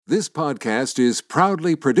This podcast is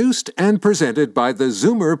proudly produced and presented by the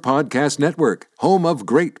Zoomer Podcast Network, home of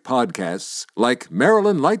great podcasts like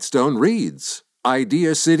Marilyn Lightstone Reads,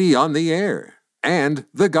 Idea City on the Air, and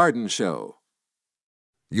The Garden Show.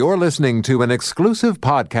 You're listening to an exclusive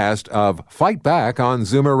podcast of Fight Back on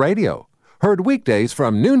Zoomer Radio, heard weekdays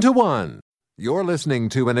from noon to 1. You're listening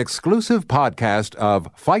to an exclusive podcast of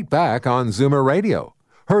Fight Back on Zoomer Radio,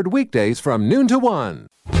 heard weekdays from noon to 1.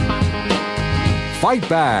 Fight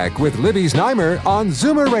Back with Libby Znaimer on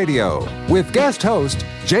Zoomer Radio with guest host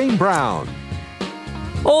Jane Brown.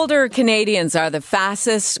 Older Canadians are the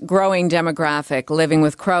fastest growing demographic living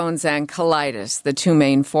with Crohn's and colitis, the two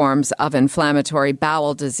main forms of inflammatory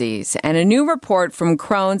bowel disease. And a new report from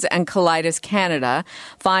Crohn's and Colitis Canada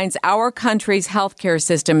finds our country's healthcare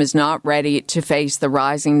system is not ready to face the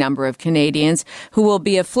rising number of Canadians who will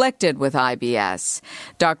be afflicted with IBS.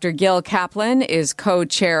 Dr. Gil Kaplan is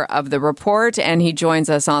co-chair of the report, and he joins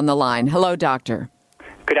us on the line. Hello, Doctor.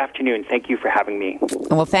 Good afternoon. Thank you for having me.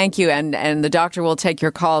 Well, thank you. And the doctor will take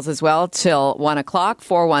your calls as well till 1 o'clock,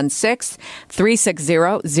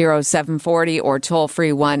 416-360-0740 or toll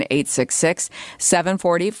free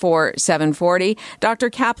 1-866-740-4740. Dr.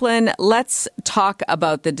 Kaplan, let's talk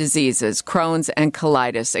about the diseases, Crohn's and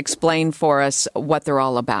colitis. Explain for us what they're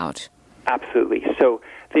all about. Absolutely. So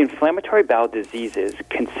the inflammatory bowel diseases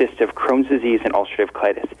consist of Crohn's disease and ulcerative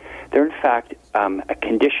colitis. They're, in fact, a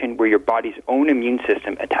condition where your body's own immune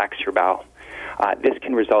system attacks your bowel. This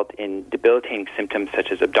can result in debilitating symptoms such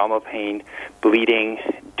as abdominal pain, bleeding,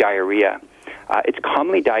 diarrhea. It's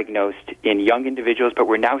commonly diagnosed in young individuals, but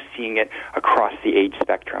we're now seeing it across the age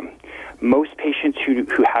spectrum. Most patients who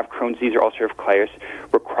have Crohn's disease or ulcerative colitis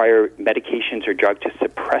require medications or drugs to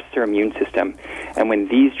suppress their immune system. And when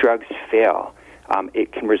these drugs fail,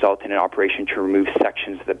 it can result in an operation to remove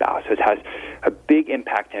sections of the bowel. So it has a big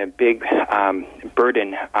impact and a big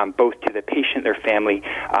burden both to the patient, their family,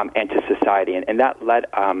 and to society. And that led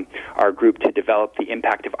our group to develop the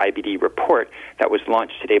Impact of IBD report that was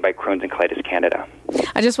launched today by Crohn's and Colitis Canada.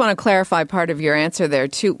 I just want to clarify part of your answer there,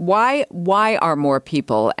 too. Why are more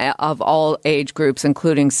people of all age groups,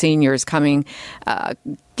 including seniors, getting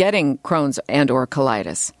Crohn's and or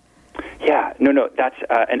colitis? Yeah, no, that's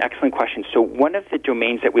an excellent question. So one of the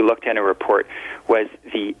domains that we looked at in a report was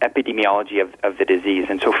the epidemiology of the disease.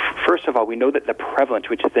 And so first of all, we know that the prevalence,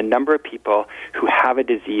 which is the number of people who have a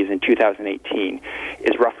disease in 2018,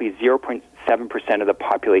 is roughly 0.7% of the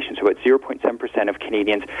population. So about 0.7% of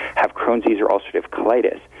Canadians have Crohn's disease or ulcerative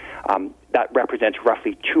colitis. That represents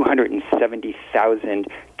roughly 270,000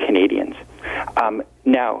 Canadians.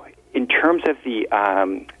 Now, in terms of the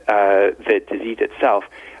disease itself,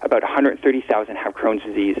 about 130,000 have Crohn's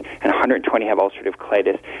disease and 120 have ulcerative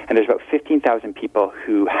colitis, and there's about 15,000 people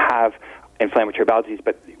who have inflammatory bowel disease,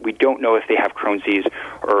 but we don't know if they have Crohn's disease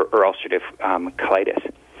or ulcerative colitis.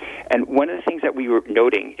 And one of the things that we were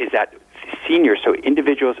noting is that seniors, so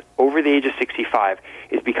individuals over the age of 65,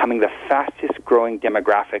 is becoming the fastest growing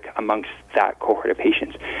demographic amongst that cohort of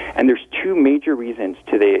patients. And there's two major reasons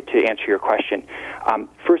to answer your question.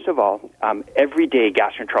 First of all, every day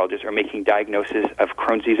gastroenterologists are making diagnoses of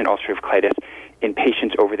Crohn's disease and ulcerative colitis in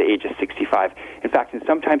patients over the age of 65. In fact, and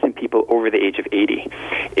sometimes in people over the age of 80.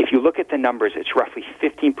 If you look at the numbers, it's roughly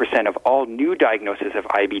 15% of all new diagnoses of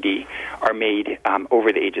IBD are made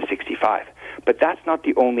over the age of 65. But that's not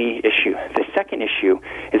the only issue. The second issue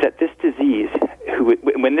is that this disease,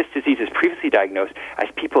 when this disease is previously diagnosed, as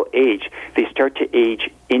people age, they start to age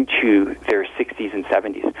into their 60s and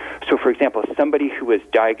 70s. So, for example, somebody who was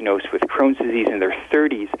diagnosed with Crohn's disease in their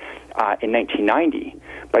 30s in 1990,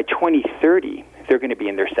 by 2030, they're going to be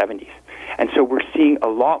in their 70s. And so we're seeing a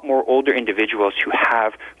lot more older individuals who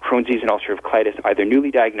have Crohn's disease and ulcerative colitis, either newly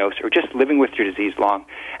diagnosed or just living with their disease long.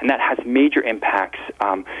 And that has major impacts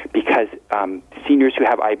because seniors who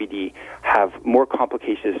have IBD have more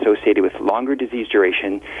complications associated with longer disease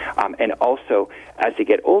duration. And also, as they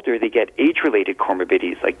get older, they get age-related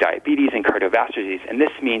comorbidities like diabetes and cardiovascular disease. And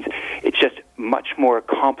this means it's just much more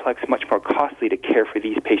complex, much more costly to care for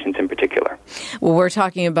these patients in particular. Well, we're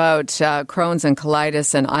talking about Crohn's and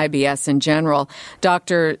colitis and IBS in general.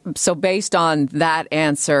 Doctor, so based on that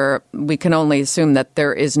answer, we can only assume that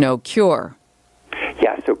there is no cure.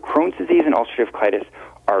 Yeah, so Crohn's disease and ulcerative colitis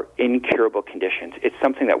are incurable conditions. It's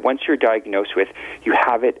something that once you're diagnosed with, you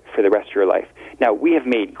have it for the rest of your life. Now, we have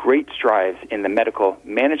made great strides in the medical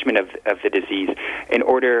management of the disease in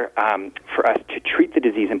order for us to treat the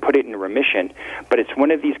disease and put it in remission, but it's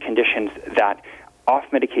one of these conditions that off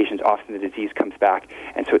medications, often the disease comes back,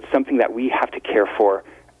 and so it's something that we have to care for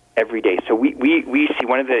every day. So we see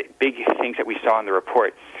one of the big things that we saw in the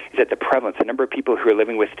report is that the prevalence, the number of people who are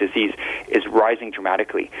living with disease, is rising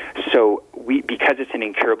dramatically. So because it's an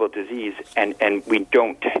incurable disease, and we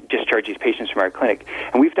don't discharge these patients from our clinic,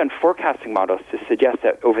 and we've done forecasting models to suggest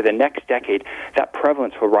that over the next decade, that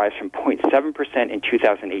prevalence will rise from 0.7% in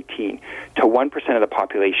 2018 to 1% of the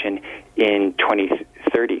population in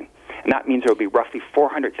 2030. And that means there will be roughly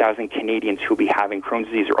 400,000 Canadians who will be having Crohn's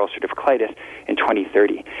disease or ulcerative colitis in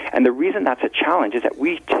 2030. And the reason that's a challenge is that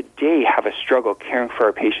we today have a struggle caring for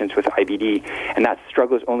our patients with IBD, and that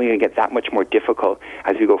struggle is only going to get that much more difficult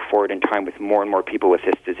as we go forward in time with more and more people with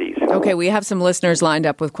this disease. Okay, we have some listeners lined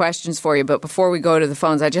up with questions for you, but before we go to the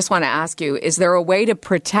phones, I just want to ask you, is there a way to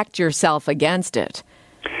protect yourself against it?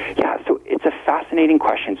 Yeah, so it's a fascinating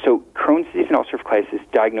question. So Crohn's disease and ulcerative colitis is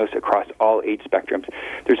diagnosed across all age spectrums.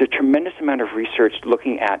 There's a tremendous amount of research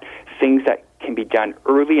looking at things that can be done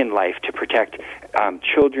early in life to protect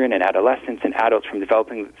children and adolescents and adults from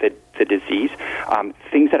developing the disease.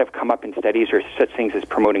 Things that have come up in studies are such things as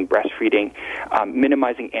promoting breastfeeding,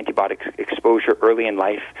 minimizing antibiotic exposure early in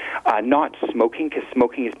life, not smoking, because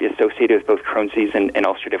smoking is associated with both Crohn's disease and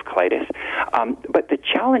ulcerative colitis. But the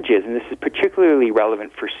challenge is, and this is particularly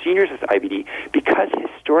relevant for seniors with IBD, because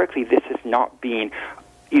historically this has not been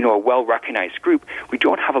a well-recognized group, we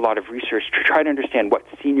don't have a lot of research to try to understand what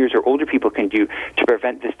seniors or older people can do to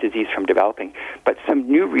prevent this disease from developing. But some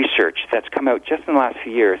new research that's come out just in the last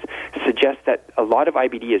few years suggests that a lot of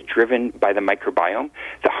IBD is driven by the microbiome,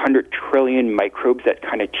 the 100 trillion microbes that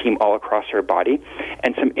kind of teem all across our body.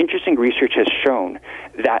 And some interesting research has shown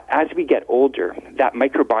that as we get older, that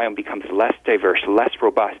microbiome becomes less diverse, less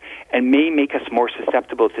robust, and may make us more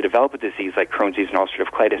susceptible to develop a disease like Crohn's disease and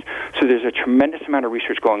ulcerative colitis. So there's a tremendous amount of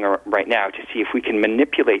research going on right now to see if we can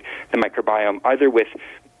manipulate the microbiome either with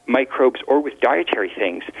microbes or with dietary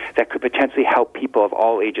things that could potentially help people of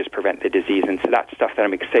all ages prevent the disease. And so that's stuff that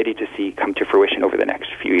I'm excited to see come to fruition over the next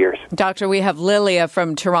few years. Doctor, we have Lilia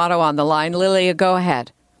from Toronto on the line. Lilia, go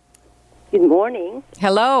ahead. Good morning.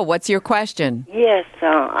 Hello, what's your question? Yes,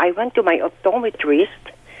 I went to my optometrist.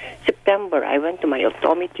 September, I went to my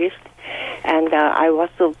optometrist, and I was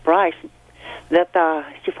surprised that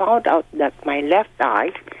she found out that my left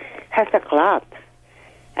eye has a clot,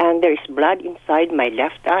 and there is blood inside my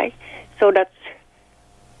left eye, so that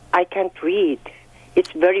I can't read.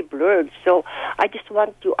 It's very blurred. So I just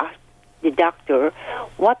want to ask the doctor,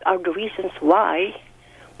 what are the reasons why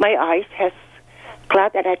my eyes has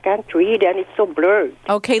clot and I can't read and it's so blurred?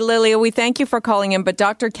 Okay, Lilia, we thank you for calling in, but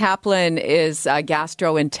Dr. Kaplan is a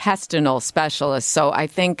gastrointestinal specialist, so I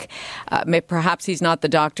think perhaps he's not the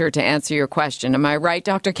doctor to answer your question. Am I right,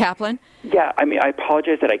 Dr. Kaplan? Yeah, I mean, I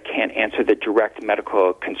apologize that I can't answer the direct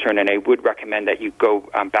medical concern, and I would recommend that you go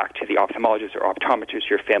back to the ophthalmologist or optometrist,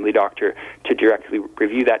 your family doctor, to directly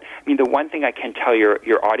review that. I mean, the one thing I can tell your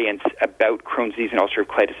audience about Crohn's disease and ulcerative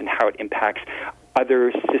colitis and how it impacts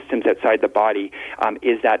other systems outside the body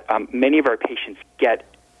is that many of our patients get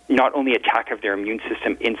not only attack of their immune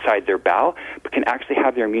system inside their bowel, but can actually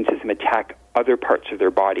have their immune system attack other parts of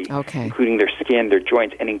their body, including their skin, their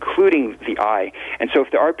joints, and including the eye. And so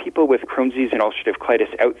if there are people with Crohn's disease and ulcerative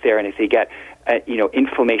colitis out there, and if they get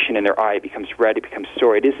inflammation in their eye, it becomes red, it becomes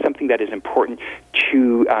sore, it is something that is important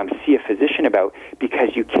to see a physician about, because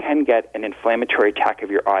you can get an inflammatory attack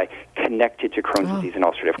of your eye connected to Crohn's disease and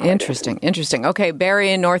ulcerative colitis. Interesting. Okay,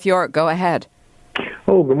 Barry in North York, go ahead.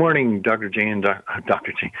 Oh, good morning, Dr. Jane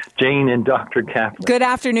and Dr. Kaplan. Good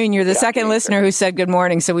afternoon. You're the second listener who said good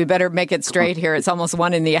morning, so we better make it straight here. It's almost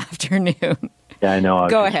 1 p.m. Yeah, I know.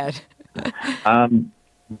 Go ahead. The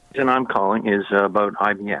reason I'm calling is about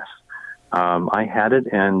IBS. I had it,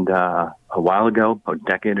 and a while ago, about a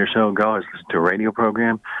decade or so ago, I was listening to a radio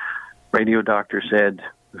program. Radio doctor said,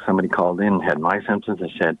 somebody called in, had my symptoms,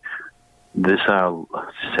 and said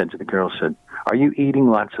to the girl, are you eating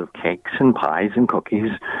lots of cakes and pies and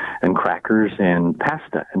cookies and crackers and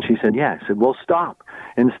pasta? And she said, yeah. I said, well, stop.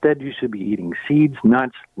 Instead, you should be eating seeds,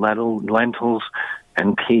 nuts, lentils,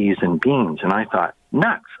 and peas and beans. And I thought,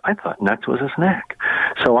 nuts. I thought nuts was a snack.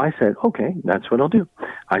 So I said, okay, that's what I'll do.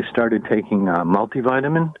 I started taking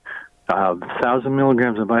multivitamin, 1,000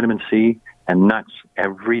 milligrams of vitamin C, and nuts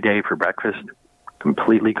every day for breakfast.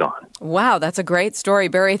 Completely gone. Wow, that's a great story.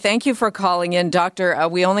 Barry, thank you for calling in. Doctor,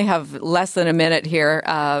 we only have less than a minute here.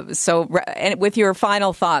 So with your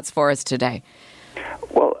final thoughts for us today.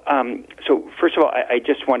 Well, so first of all, I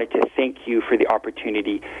just wanted to thank you for the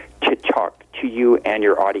opportunity to talk to you and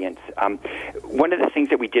your audience. One of the things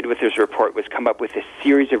that we did with this report was come up with a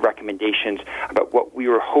series of recommendations about what we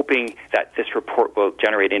were hoping that this report will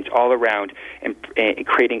generate. And it's all around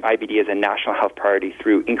creating IBD as a national health priority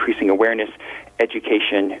through increasing awareness,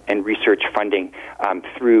 education and research funding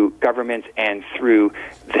through governments and through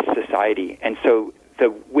the society. And so the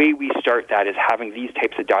way we start that is having these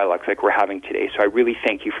types of dialogues like we're having today. So I really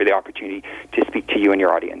thank you for the opportunity to speak to you and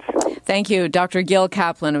your audience. Thank you, Dr. Gil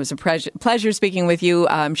Kaplan. It was a pleasure speaking with you.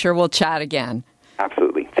 I'm sure we'll chat again.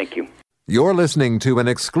 Absolutely. Thank you. You're listening to an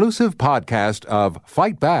exclusive podcast of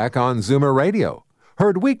Fight Back on Zoomer Radio.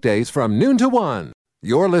 Heard weekdays from noon to 1.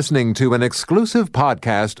 You're listening to an exclusive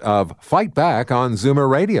podcast of Fight Back on Zoomer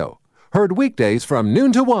Radio. Heard weekdays from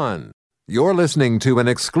noon to 1. You're listening to an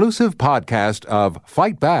exclusive podcast of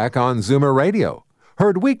Fight Back on Zoomer Radio.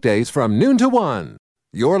 Heard weekdays from noon to 1.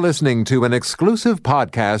 You're listening to an exclusive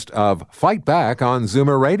podcast of Fight Back on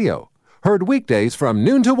Zoomer Radio. Heard weekdays from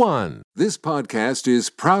noon to 1. This podcast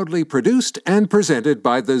is proudly produced and presented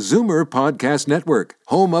by the Zoomer Podcast Network,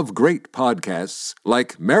 home of great podcasts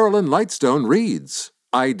like Marilyn Lightstone Reads,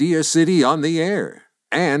 Idea City on the Air,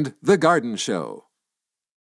 and The Garden Show.